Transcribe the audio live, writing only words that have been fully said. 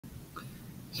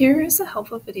Here is a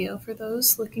helpful video for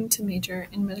those looking to major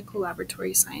in medical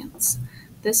laboratory science.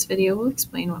 This video will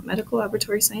explain what medical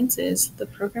laboratory science is, the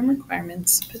program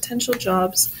requirements, potential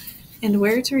jobs, and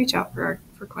where to reach out for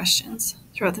questions.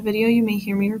 Throughout the video, you may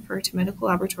hear me refer to medical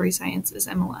laboratory science as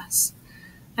MLS.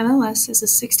 MLS is a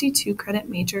 62 credit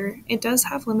major. It does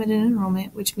have limited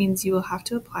enrollment, which means you will have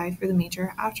to apply for the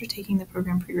major after taking the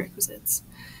program prerequisites.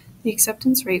 The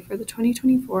acceptance rate for the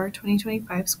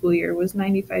 2024-2025 school year was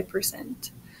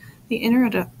 95%. The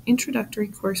introductory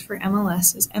course for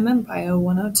MLS is Bio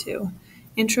 102,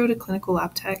 Intro to Clinical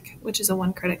Lab Tech, which is a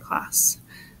 1-credit class.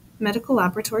 Medical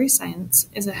laboratory science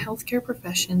is a healthcare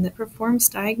profession that performs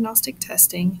diagnostic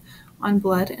testing on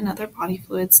blood and other body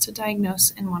fluids to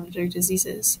diagnose and monitor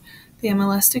diseases. The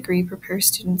MLS degree prepares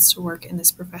students to work in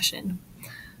this profession.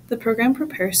 The program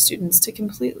prepares students to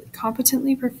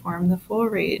competently perform the full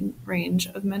range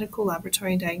of medical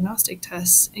laboratory diagnostic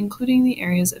tests, including the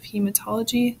areas of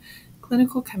hematology,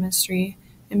 clinical chemistry,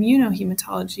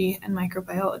 immunohematology, and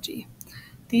microbiology.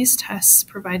 These tests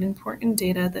provide important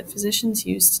data that physicians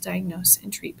use to diagnose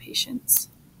and treat patients.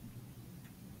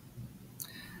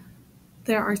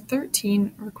 There are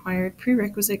 13 required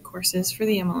prerequisite courses for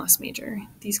the MLS major.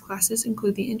 These classes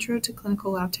include the Intro to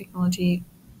Clinical Lab Technology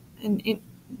and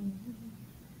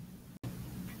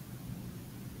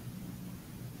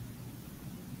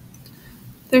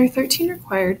There are 13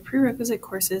 required prerequisite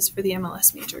courses for the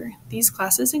MLS major. These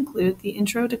classes include the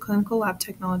Intro to Clinical Lab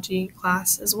Technology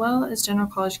class, as well as General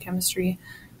College Chemistry,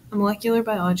 a molecular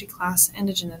biology class, and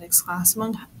a genetics class,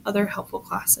 among other helpful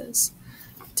classes.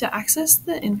 To access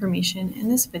the information in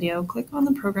this video, click on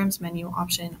the Programs menu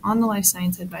option on the Life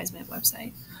Science Advisement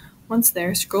website. Once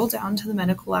there, scroll down to the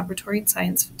Medical Laboratory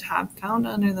Science tab found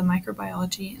under the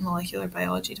Microbiology and Molecular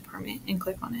Biology department and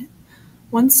click on it.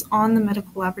 Once on the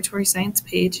Medical Laboratory Science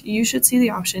page, you should see the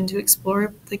option to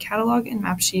explore the catalog and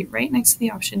map sheet right next to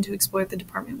the option to explore the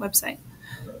department website.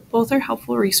 Both are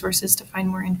helpful resources to find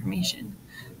more information.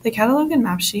 The catalog and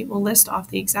map sheet will list off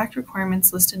the exact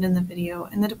requirements listed in the video,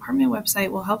 and the department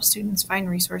website will help students find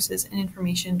resources and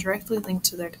information directly linked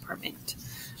to their department.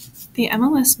 The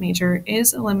MLS major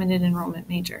is a limited enrollment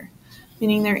major,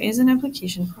 meaning there is an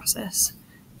application process.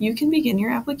 You can begin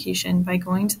your application by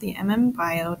going to the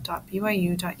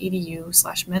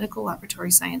mmbio.byu.edu/medical laboratory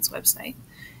science website.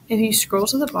 If you scroll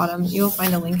to the bottom, you will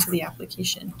find a link to the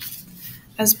application.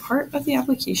 As part of the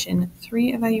application,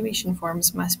 3 evaluation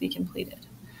forms must be completed.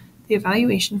 The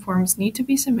evaluation forms need to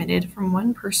be submitted from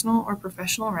 1 personal or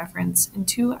professional reference and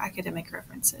 2 academic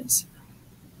references.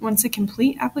 Once a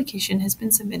complete application has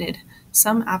been submitted,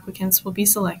 some applicants will be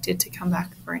selected to come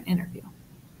back for an interview.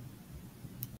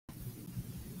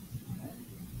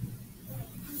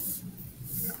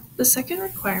 The second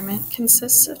requirement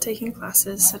consists of taking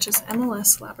classes such as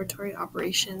MLS Laboratory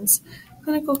Operations,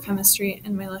 Clinical Chemistry,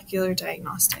 and Molecular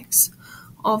Diagnostics.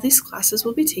 All these classes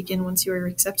will be taken once you are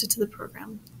accepted to the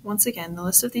program. Once again, the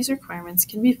list of these requirements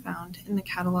can be found in the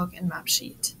catalog and map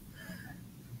sheet.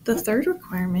 The third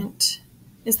requirement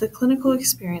is the Clinical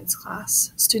Experience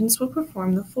class. Students will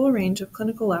perform the full range of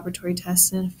clinical laboratory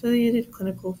tests in an affiliated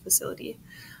clinical facility.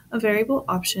 A variable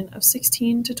option of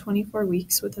 16 to 24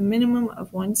 weeks with a minimum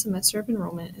of 1 semester of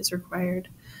enrollment is required.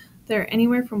 There are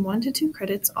anywhere from 1 to 2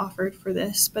 credits offered for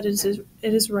this, but it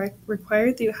is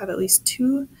required that you have at least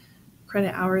 2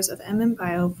 credit hours of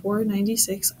Bio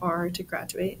 496R to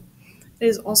graduate. It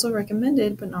is also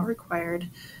recommended, but not required,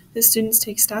 that students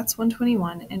take Stats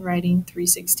 121 and Writing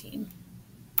 316.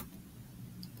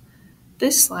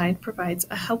 This slide provides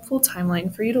a helpful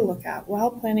timeline for you to look at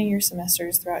while planning your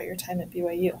semesters throughout your time at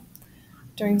BYU.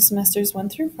 During semesters 1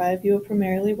 through 5, you will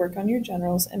primarily work on your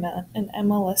generals and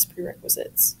MLS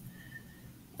prerequisites.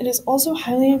 It is also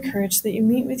highly encouraged that you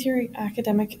meet with your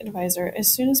academic advisor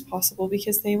as soon as possible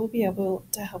because they will be able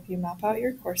to help you map out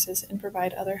your courses and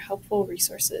provide other helpful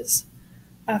resources.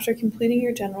 After completing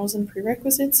your generals and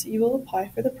prerequisites, you will apply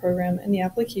for the program, and the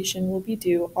application will be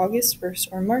due August 1st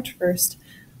or March 1st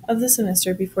of the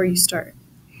semester before you start.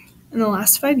 In the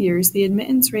last 5 years, the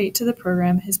admittance rate to the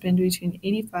program has been between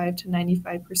 85 to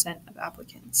 95% of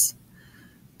applicants.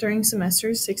 During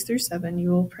semesters 6 through 7,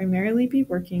 you will primarily be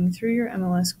working through your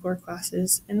MLS core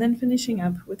classes and then finishing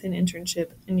up with an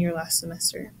internship in your last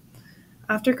semester.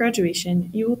 After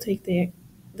graduation, you will take the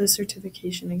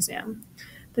certification exam.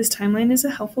 This timeline is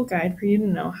a helpful guide for you to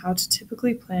know how to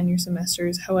typically plan your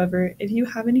semesters. However, if you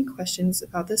have any questions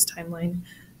about this timeline,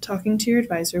 talking to your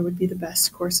advisor would be the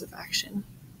best course of action.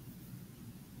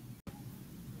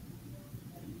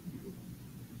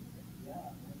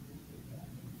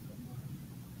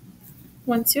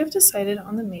 Once you have decided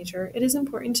on the major, it is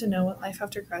important to know what life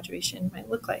after graduation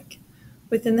might look like.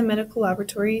 Within the medical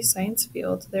laboratory science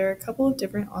field, there are a couple of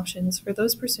different options for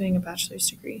those pursuing a bachelor's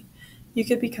degree. You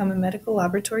could become a medical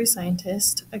laboratory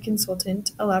scientist, a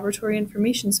consultant, a laboratory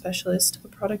information specialist, a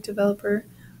product developer,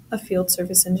 a field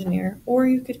service engineer, or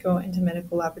you could go into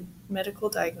medical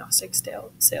diagnostics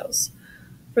sales.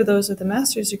 For those with a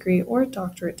master's degree or a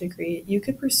doctorate degree, you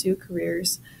could pursue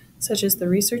careers such as the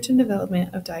research and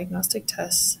development of diagnostic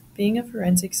tests, being a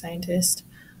forensic scientist,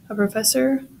 a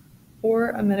professor, or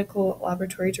a medical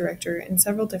laboratory director in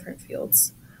several different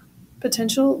fields.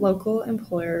 Potential local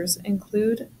employers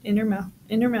include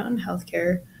Intermountain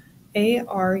Healthcare,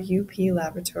 ARUP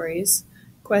Laboratories,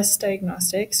 Quest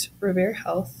Diagnostics, Revere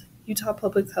Health, Utah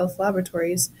Public Health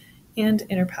Laboratories, and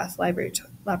Interpath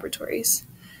Laboratories.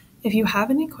 If you have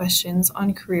any questions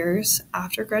on careers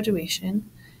after graduation,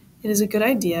 it is a good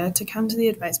idea to come to the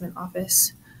advisement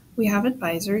office. We have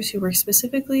advisors who work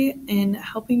specifically in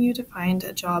helping you to find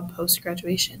a job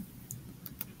post-graduation.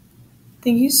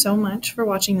 Thank you so much for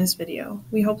watching this video.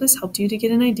 We hope this helped you to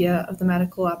get an idea of the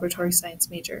medical laboratory science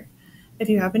major. If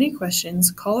you have any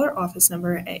questions, call our office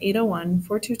number at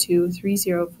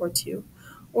 801-422-3042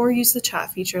 or use the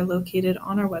chat feature located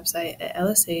on our website at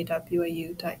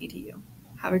lsa.byu.edu.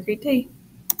 Have a great day.